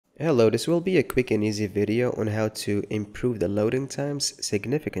Hello, this will be a quick and easy video on how to improve the loading times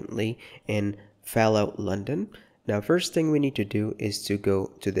significantly in Fallout London. Now, first thing we need to do is to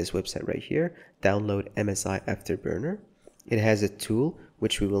go to this website right here, download MSI Afterburner. It has a tool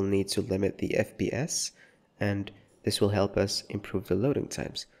which we will need to limit the FPS, and this will help us improve the loading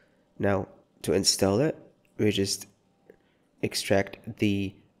times. Now, to install it, we just extract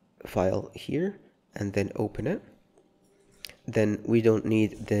the file here and then open it. Then we don't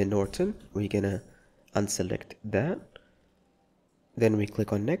need the Norton. We're gonna unselect that. Then we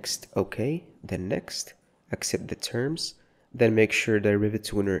click on next, okay, then next, accept the terms, then make sure the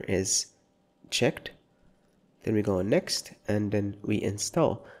rivatuner is checked. Then we go on next, and then we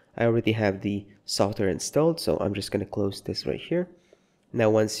install. I already have the software installed, so I'm just gonna close this right here.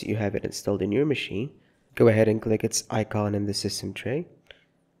 Now once you have it installed in your machine, go ahead and click its icon in the system tray,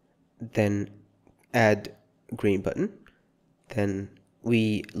 then add green button. Then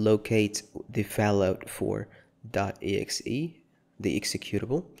we locate the Fallout 4.exe, the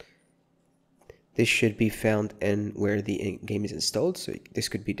executable. This should be found in where the game is installed, so this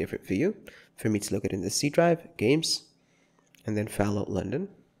could be different for you. For me, it's located in the C drive, games, and then Fallout London.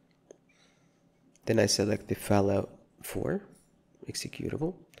 Then I select the Fallout 4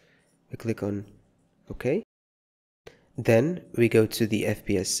 executable. I click on OK. Then we go to the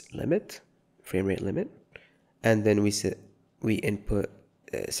FPS limit, frame rate limit, and then we input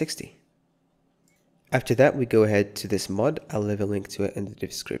 60. After that, we go ahead to this mod. I'll leave a link to it in the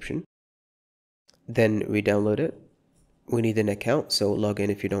description. Then we download it. We need an account, so log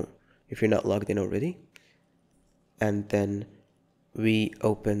in if you're not logged in already. And then we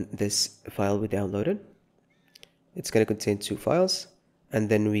open this file we downloaded. It's going to contain 2 files, and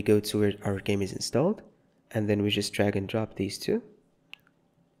then we go to where our game is installed, and then we just drag and drop these 2,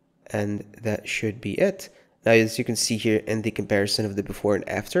 and that should be it. Now, as you can see here in the comparison of the before and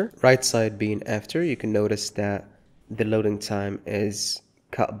after, right side being after, you can notice that the loading time is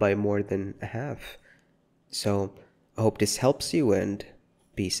cut by more than a half. So I hope this helps you, and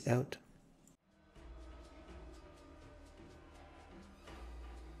peace out.